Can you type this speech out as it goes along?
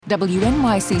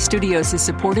WNYC Studios is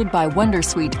supported by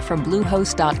Wondersuite from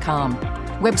Bluehost.com.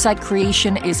 Website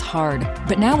creation is hard,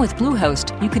 but now with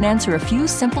Bluehost, you can answer a few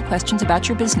simple questions about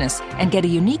your business and get a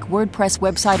unique WordPress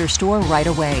website or store right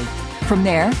away. From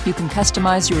there, you can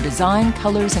customize your design,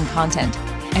 colors, and content.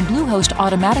 And Bluehost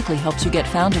automatically helps you get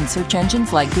found in search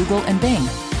engines like Google and Bing.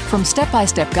 From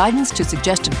step-by-step guidance to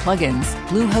suggested plugins,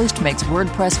 Bluehost makes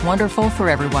WordPress wonderful for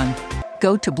everyone.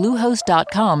 Go to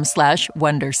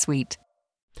bluehost.com/wondersuite.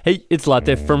 Hey, it's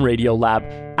Latif from Radiolab.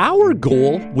 Our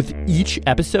goal with each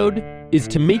episode is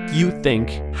to make you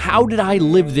think, how did I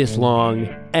live this long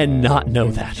and not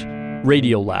know that?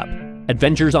 Radiolab,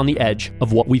 adventures on the edge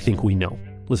of what we think we know.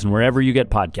 Listen wherever you get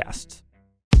podcasts.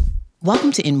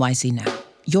 Welcome to NYC Now,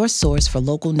 your source for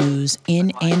local news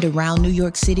in and around New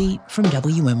York City from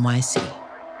WNYC.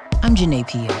 I'm Janae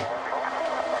Pierre.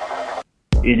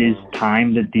 It is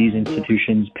time that these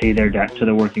institutions pay their debt to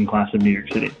the working class of New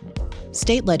York City.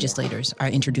 State legislators are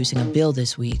introducing a bill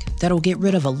this week that'll get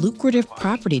rid of a lucrative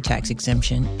property tax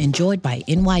exemption enjoyed by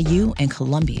NYU and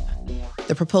Columbia.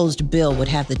 The proposed bill would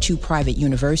have the two private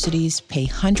universities pay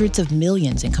hundreds of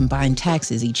millions in combined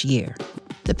taxes each year.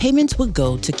 The payments would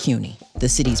go to CUNY, the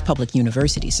city's public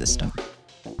university system.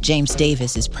 James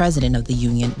Davis is president of the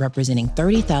union, representing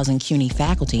 30,000 CUNY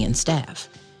faculty and staff.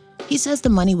 He says the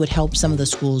money would help some of the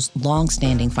school's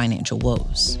longstanding financial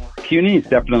woes. CUNY is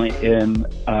definitely in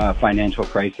a financial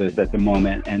crisis at the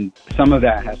moment, and some of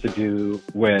that has to do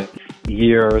with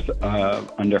years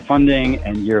of underfunding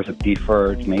and years of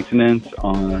deferred maintenance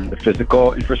on the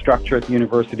physical infrastructure at the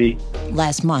university.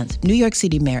 Last month, New York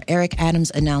City Mayor Eric Adams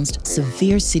announced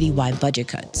severe citywide budget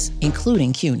cuts,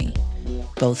 including CUNY.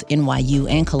 Both NYU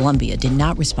and Columbia did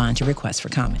not respond to requests for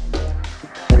comment.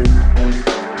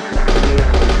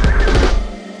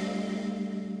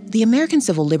 The American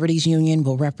Civil Liberties Union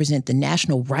will represent the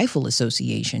National Rifle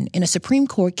Association in a Supreme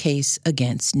Court case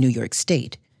against New York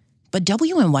State. But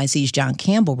WNYC's John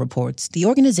Campbell reports the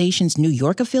organization's New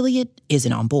York affiliate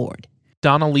isn't on board.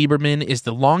 Donna Lieberman is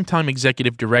the longtime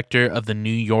executive director of the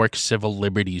New York Civil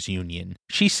Liberties Union.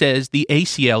 She says the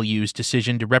ACLU's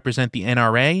decision to represent the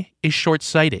NRA is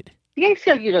short-sighted. The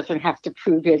ACLU doesn't have to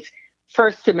prove its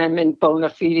First Amendment bona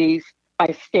fides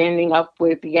by standing up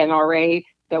with the NRA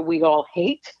that we all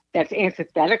hate. That's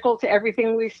antithetical to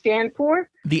everything we stand for.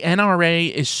 The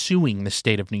NRA is suing the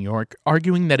state of New York,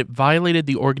 arguing that it violated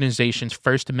the organization's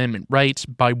First Amendment rights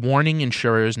by warning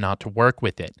insurers not to work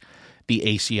with it. The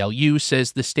ACLU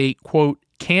says the state, quote,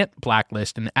 can't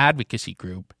blacklist an advocacy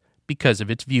group because of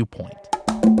its viewpoint.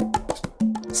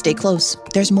 Stay close.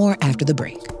 There's more after the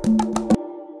break.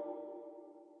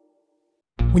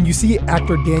 When you see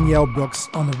actor Danielle Brooks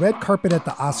on the red carpet at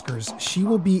the Oscars, she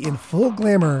will be in full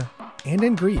glamour and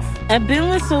in grief. I've been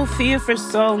with Sophia for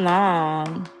so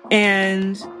long,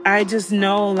 and I just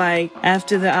know,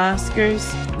 after the Oscars,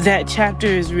 that chapter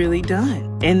is really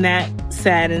done, and that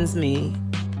saddens me.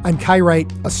 I'm Kai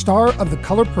Wright. A star of The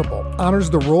Color Purple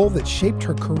honors the role that shaped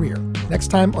her career. Next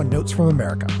time on Notes from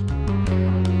America.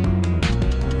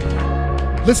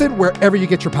 Listen wherever you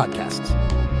get your podcasts.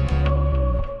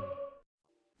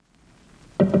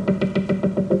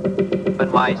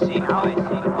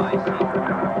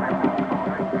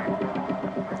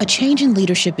 A change in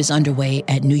leadership is underway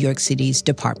at New York City's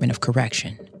Department of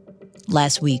Correction.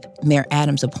 Last week, Mayor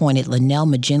Adams appointed Lynelle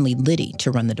Maginley-Liddie to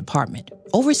run the department,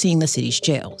 overseeing the city's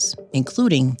jails,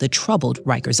 including the troubled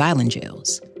Rikers Island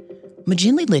jails.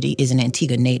 Maginley-Liddie is an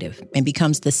Antigua native and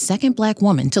becomes the second Black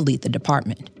woman to lead the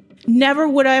department. Never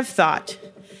would I have thought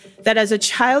that as a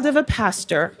child of a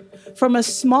pastor from a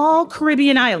small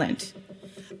Caribbean island,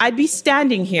 I'd be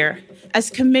standing here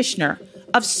as commissioner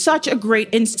of such a great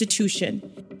institution.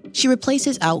 She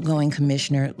replaces outgoing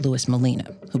Commissioner Louis Molina,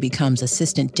 who becomes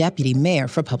Assistant Deputy Mayor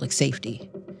for Public Safety.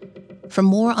 For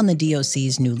more on the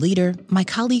DOC's new leader, my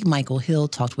colleague Michael Hill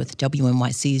talked with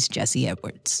WNYC's Jessy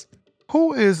Edwards.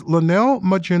 Who is Lynelle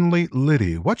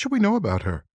Maginley-Liddie? What should we know about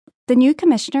her? The new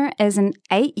commissioner is an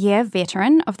 8-year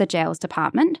veteran of the jails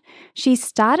department. She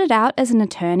started out as an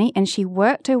attorney and she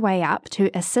worked her way up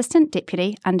to assistant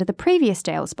deputy under the previous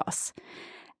jails boss.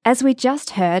 As we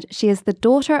just heard, she is the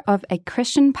daughter of a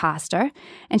Christian pastor,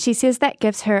 and she says that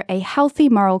gives her a healthy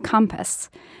moral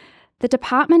compass. The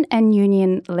department and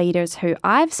union leaders who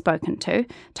I've spoken to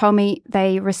told me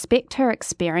they respect her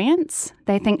experience,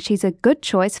 they think she's a good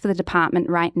choice for the department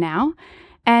right now,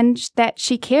 and that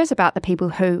she cares about the people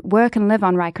who work and live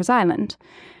on Rikers Island.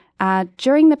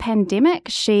 During the pandemic,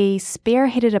 she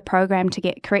spearheaded a program to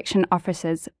get correction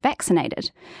officers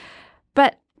vaccinated.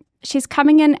 But she's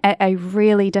coming in at a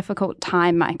really difficult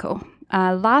time, Michael.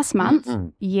 Last month,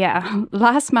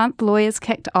 lawyers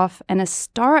kicked off an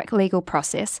historic legal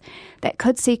process that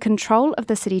could see control of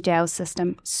the city jail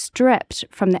system stripped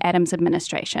from the Adams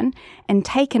administration and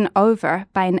taken over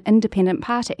by an independent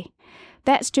party.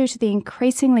 That's due to the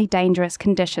increasingly dangerous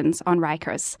conditions on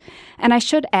Rikers. And I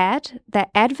should add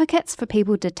that advocates for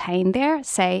people detained there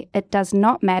say it does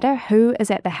not matter who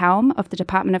is at the helm of the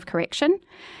Department of Correction.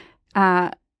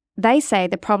 They say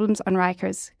the problems on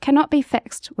Rikers cannot be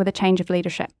fixed with a change of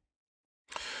leadership.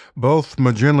 Both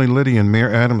Maginley-Liddie and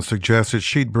Mayor Adams suggested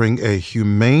she'd bring a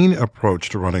humane approach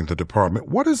to running the department.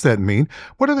 What does that mean?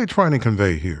 What are they trying to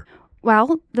convey here?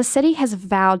 Well, the city has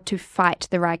vowed to fight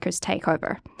the Rikers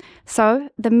takeover. So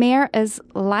the mayor is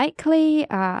likely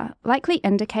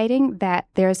indicating that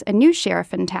there's a new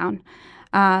sheriff in town,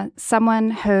 someone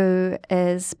who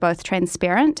is both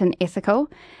transparent and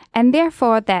ethical, and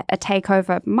therefore that a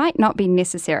takeover might not be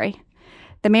necessary.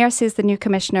 The mayor says the new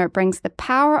commissioner brings the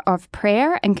power of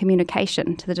prayer and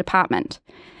communication to the department.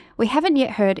 We haven't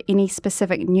yet heard any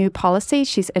specific new policies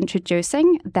she's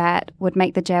introducing that would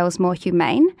make the jails more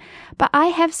humane, but I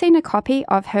have seen a copy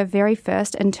of her very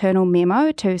first internal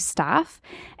memo to staff,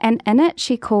 and in it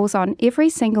she calls on every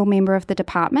single member of the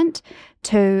department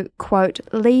to, quote,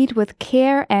 lead with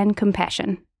care and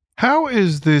compassion. How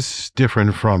is this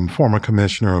different from former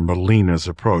Commissioner Molina's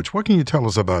approach? What can you tell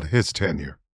us about his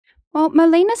tenure? Well,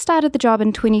 Molina started the job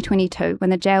in 2022 when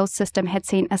the jail system had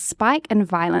seen a spike in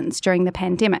violence during the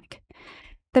pandemic.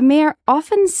 The mayor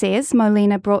often says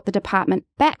Molina brought the department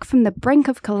back from the brink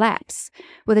of collapse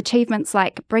with achievements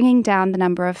like bringing down the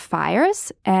number of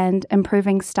fires and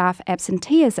improving staff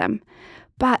absenteeism.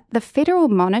 But the federal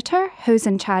monitor, who's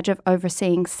in charge of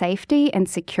overseeing safety and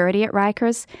security at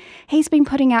Rikers, he's been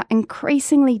putting out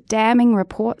increasingly damning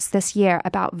reports this year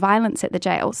about violence at the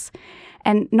jails.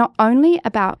 And not only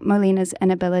about Molina's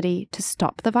inability to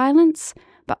stop the violence,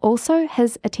 but also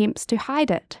his attempts to hide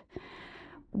it.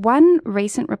 One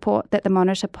recent report that the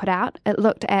Monitor put out, it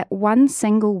looked at one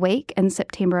single week in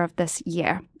September of this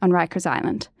year on Rikers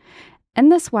Island. In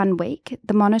this 1 week,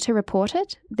 the Monitor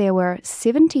reported there were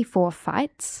 74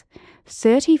 fights,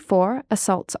 34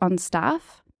 assaults on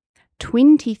staff,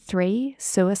 23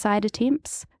 suicide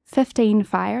attempts, 15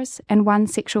 fires, and 1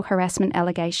 sexual harassment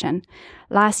allegation.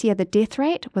 Last year, the death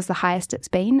rate was the highest it's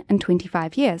been in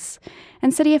 25 years.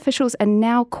 And city officials are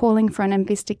now calling for an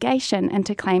investigation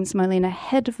into claims Molina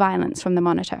hid violence from the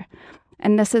Monitor.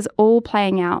 And this is all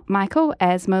playing out, Michael,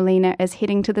 as Molina is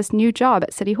heading to this new job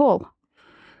at City Hall.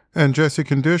 And Jessy,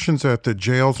 conditions at the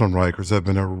jails on Rikers have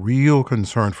been a real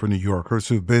concern for New Yorkers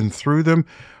who've been through them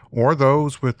or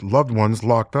those with loved ones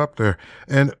locked up there.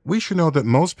 And we should know that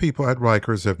most people at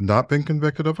Rikers have not been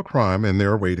convicted of a crime and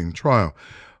they're awaiting trial.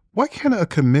 What can a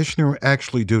commissioner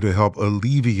actually do to help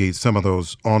alleviate some of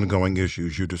those ongoing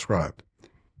issues you described?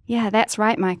 Yeah, that's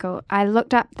right, Michael. I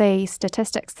looked up the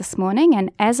statistics this morning,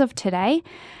 and as of today,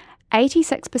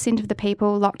 86% of the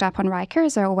people locked up on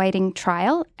Rikers are awaiting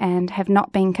trial and have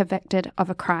not been convicted of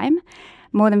a crime.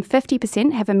 More than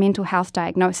 50% have a mental health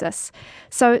diagnosis.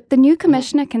 So the new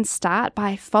commissioner can start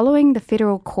by following the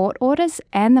federal court orders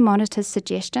and the Monitor's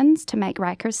suggestions to make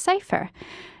Rikers safer.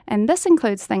 And this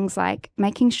includes things like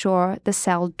making sure the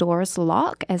cell doors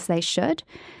lock as they should,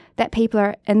 that people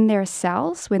are in their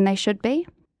cells when they should be.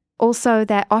 Also,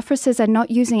 that officers are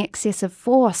not using excessive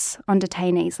force on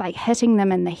detainees, like hitting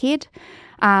them in the head,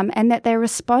 and that they're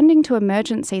responding to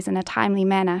emergencies in a timely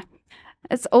manner.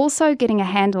 It's also getting a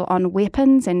handle on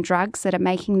weapons and drugs that are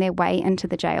making their way into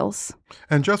the jails.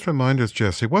 And just remind us,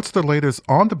 Jessy, what's the latest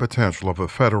on the potential of a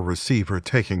federal receiver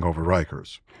taking over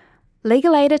Rikers?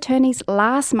 Legal aid attorneys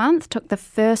last month took the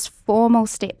first formal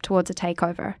step towards a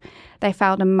takeover. They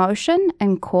filed a motion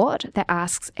in court that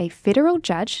asks a federal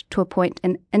judge to appoint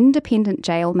an independent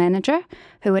jail manager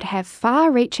who would have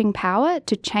far-reaching power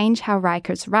to change how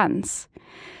Rikers runs.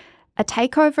 A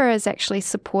takeover is actually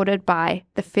supported by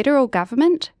the federal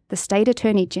government, the state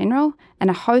attorney general, and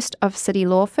a host of city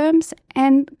law firms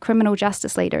and criminal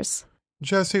justice leaders.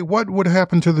 Jessy, what would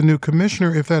happen to the new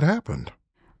commissioner if that happened?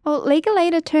 Well, legal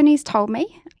aid attorneys told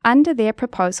me, under their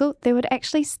proposal, there would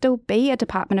actually still be a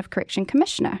Department of Correction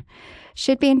commissioner.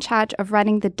 She'd be in charge of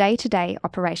running the day-to-day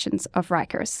operations of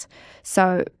Rikers.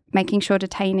 So making sure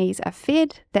detainees are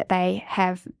fed, that they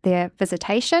have their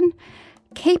visitation,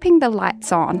 keeping the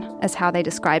lights on is how they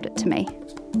described it to me.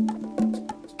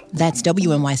 That's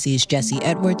WNYC's Jessy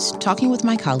Edwards talking with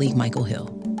my colleague Michael Hill.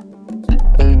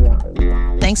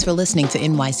 Thanks for listening to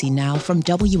NYC Now from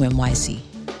WNYC.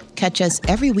 Catch us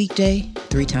every weekday,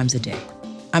 3 times a day.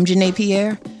 I'm Janae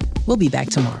Pierre. We'll be back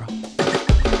tomorrow.